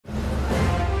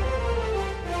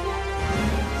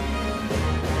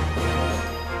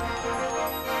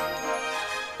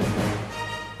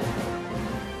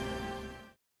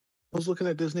was looking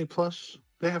at Disney Plus.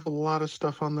 They have a lot of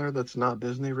stuff on there that's not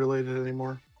Disney related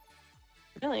anymore.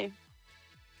 Really?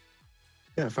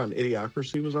 Yeah, I found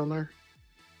Idiocracy was on there.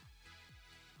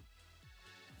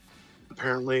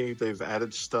 Apparently, they've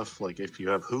added stuff like if you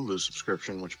have Hulu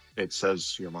subscription, which it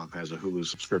says your mom has a Hulu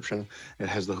subscription, it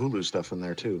has the Hulu stuff in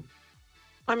there too.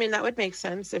 I mean, that would make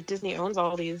sense if Disney owns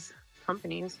all these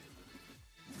companies.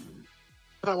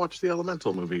 But I watched the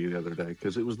Elemental movie the other day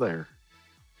because it was there.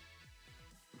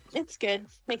 It's good.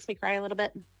 Makes me cry a little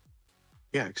bit.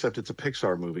 Yeah, except it's a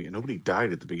Pixar movie and nobody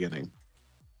died at the beginning.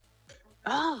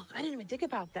 Oh, I didn't even think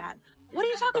about that. What are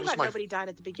you talking about? Nobody died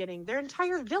at the beginning. Their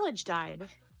entire village died.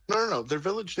 No. Their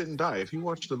village didn't die. If you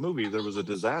watch the movie, there was a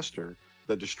disaster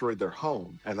that destroyed their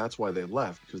home, and that's why they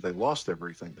left, because they lost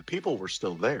everything. The people were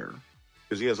still there,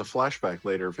 because he has a flashback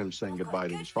later of him saying goodbye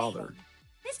to his father.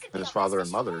 And his father and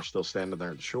mother are still standing there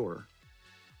at the shore.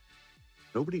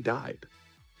 Nobody died.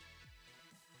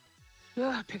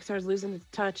 Ugh, Pixar's losing its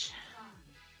touch.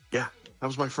 Yeah, that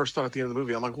was my first thought at the end of the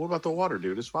movie. I'm like, what about the water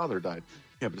dude? His father died.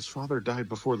 Yeah, but his father died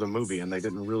before the movie, and they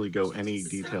didn't really go any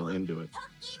detail into it.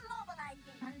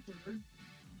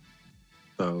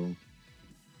 So,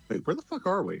 wait, where the fuck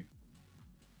are we?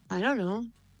 I don't know.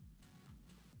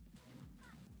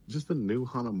 Is this the new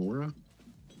Hanamura?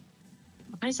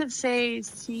 Why does it say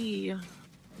C?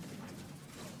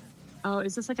 Oh,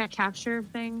 is this like a capture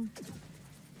thing?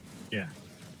 Yeah.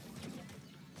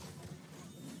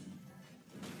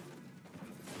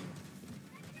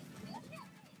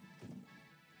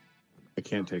 I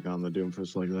can't take on the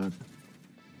Doomfist like that.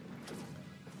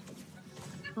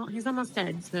 Well, he's almost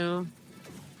dead, so...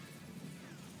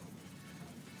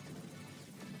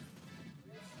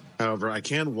 However, I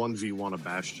can 1v1 a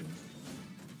Bastion.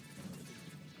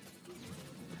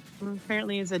 Well,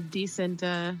 apparently he's a decent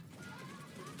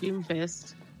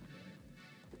Doomfist.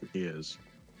 He is.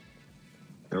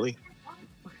 Really?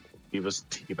 He was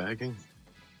teabagging?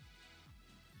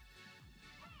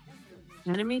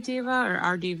 Enemy diva or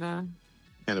our diva?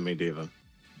 Enemy diva.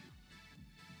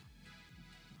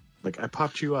 Like, I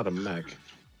popped you out of mech.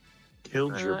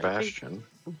 Killed your Bastion.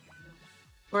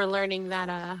 We're learning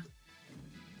that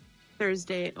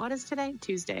Thursday. What is today?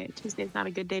 Tuesday. Tuesday's not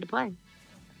a good day to play.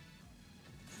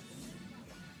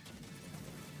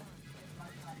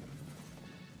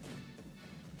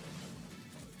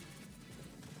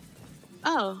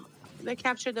 Oh, they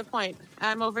captured the point.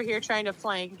 I'm over here trying to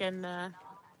flank and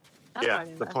yeah,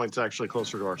 the point's actually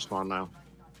closer to our spawn now.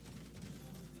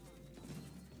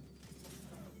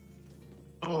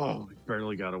 Oh, he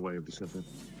barely got away because of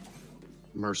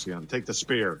mercy on him. Take the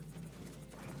spear.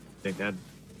 Take that.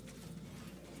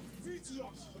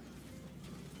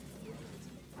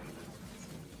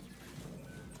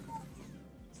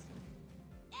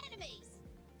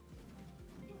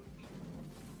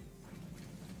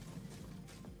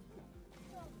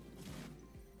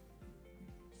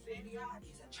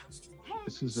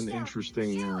 This is an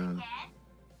interesting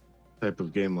type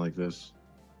of game like this.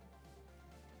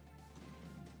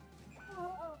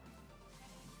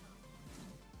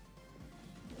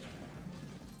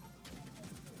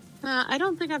 I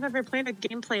don't think I've ever played a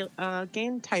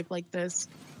game type like this.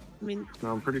 I mean,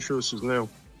 no, I'm pretty sure this is new.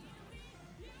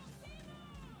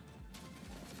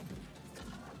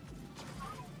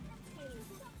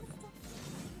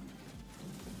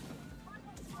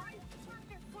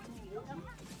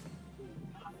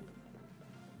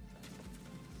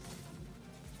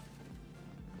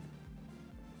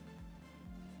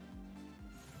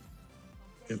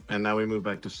 And now we move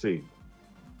back to C.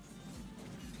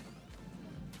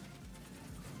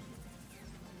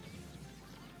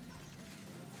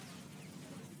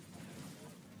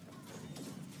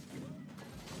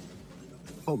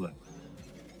 Hold it.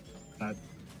 I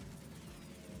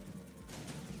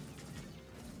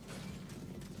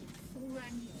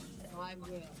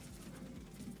will.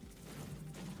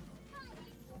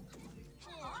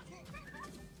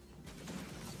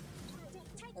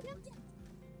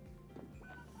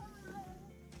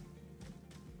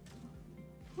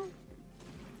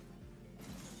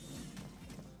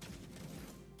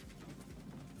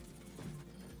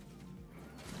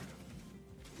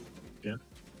 Yeah.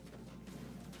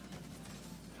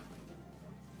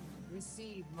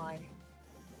 Receive my.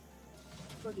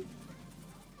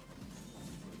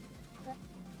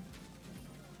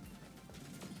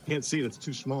 Can't see it, it's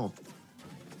too small.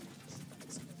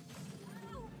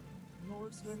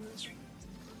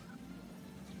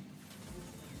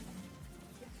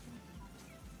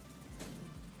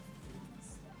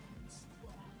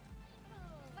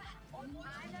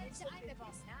 I'm the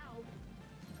boss now.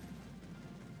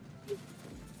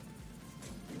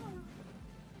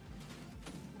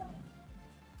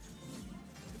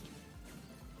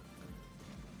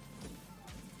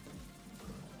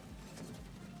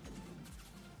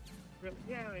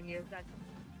 repairing your that.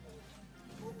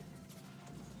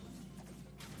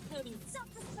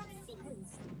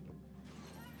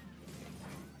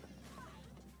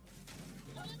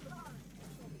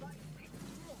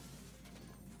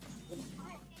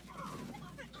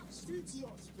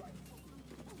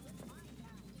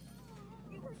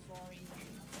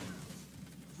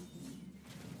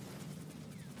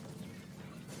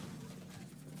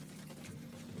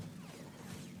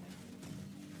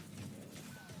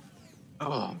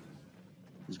 Oh,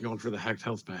 he's going for the hacked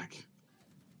health back.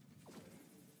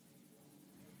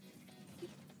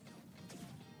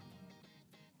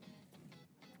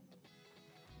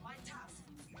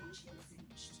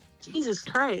 Jesus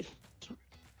Christ.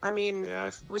 I mean,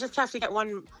 Yeah, we just have to get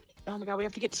one. Oh my god, we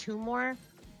have to get 2 more.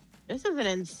 This is an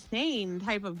insane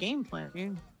type of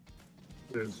gameplay.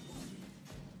 it is.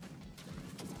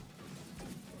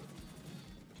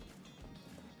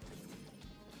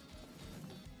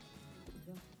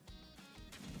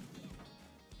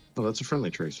 Oh, that's a friendly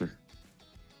tracer.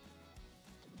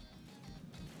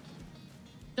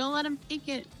 Don't let him take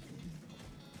it.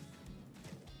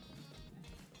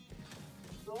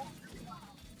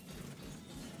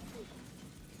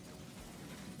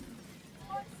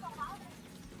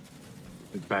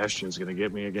 Bastion's gonna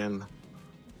get me again.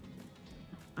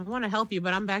 I want to help you,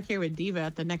 but I'm back here with Diva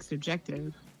at the next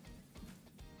objective.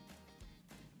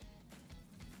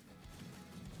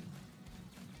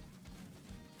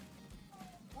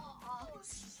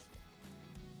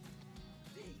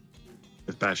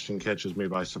 If Bastion catches me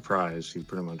by surprise, he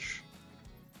pretty much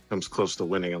comes close to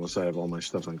winning unless I have all my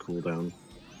stuff on cooldown.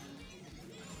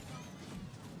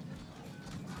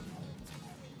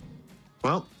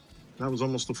 Well, that was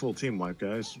almost a full team wipe,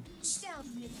 guys.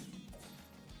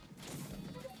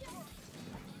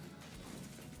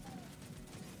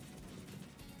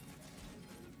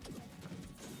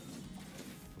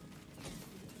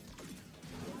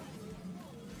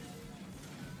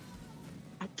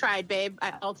 I tried, babe.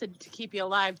 I ulted to keep you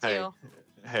alive, too.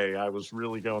 Hey, I was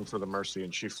really going for the Mercy,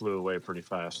 and she flew away pretty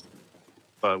fast.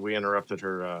 But we interrupted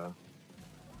her,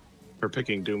 her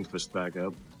picking Doomfist back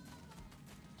up.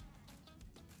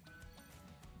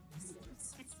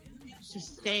 She's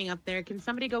just staying up there. Can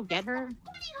somebody go get her?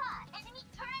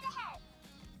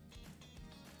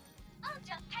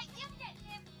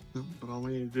 But all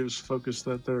we need to do is focus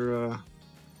that their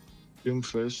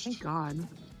Doomfist. Thank God.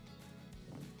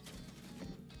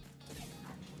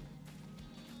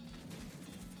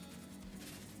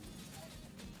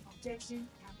 Objection.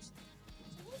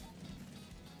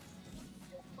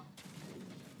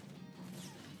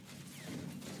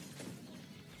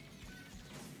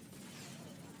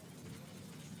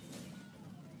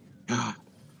 God.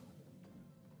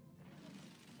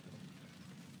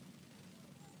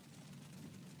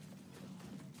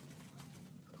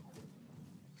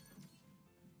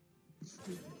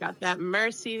 Got that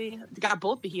Mercy. Got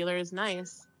both the healers.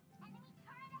 Nice.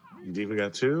 Diva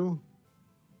got 2.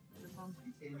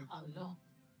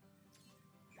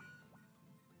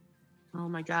 Oh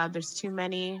my God, there's too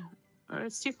many. Oh,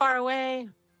 it's too far away.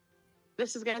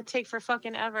 This is gonna take for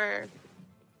fucking ever.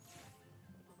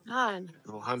 God.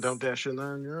 Little hun, don't dash in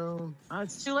there on your own. Oh,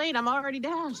 it's too late. I'm already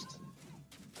dashed.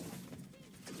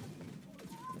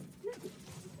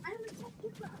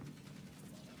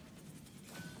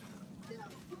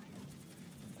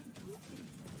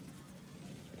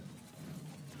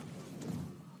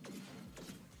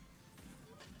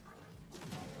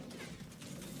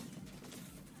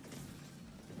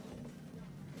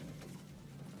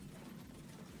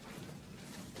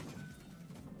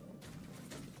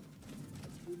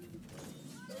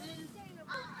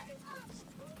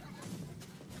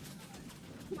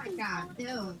 Oh my god,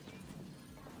 dude.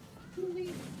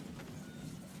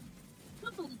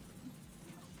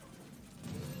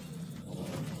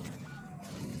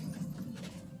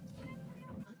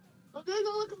 Okay,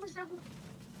 go looking for something.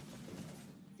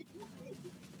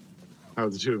 How are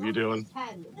the two of you doing?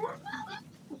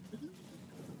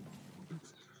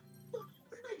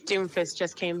 Doomfist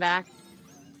just came back.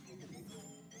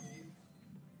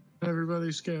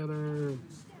 Everybody scatter.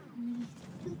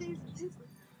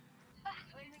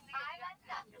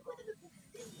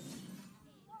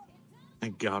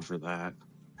 Thank God for that.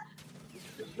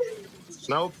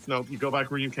 Nope, nope. You go back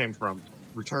where you came from.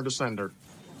 Return to sender.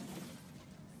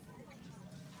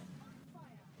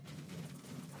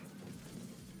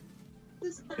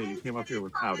 Hey, you came up here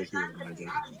without a healer, I guess.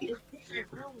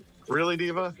 Really,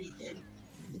 Diva?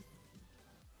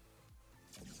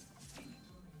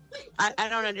 I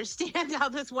don't understand how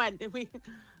this went. Did we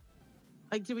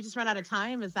just run out of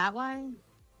time? Is that why?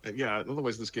 Yeah,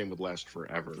 otherwise this game would last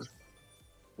forever.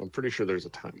 I'm pretty sure there's a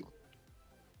time limit.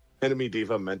 Enemy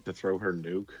diva meant to throw her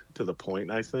nuke to the point,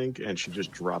 I think, and she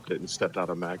just dropped it and stepped out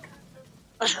of mech.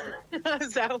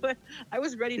 Is that what? I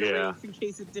was ready to Yeah. race in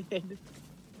case it did.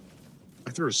 I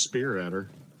threw a spear at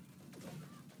her.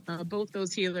 Both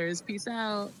those healers. Peace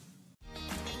out.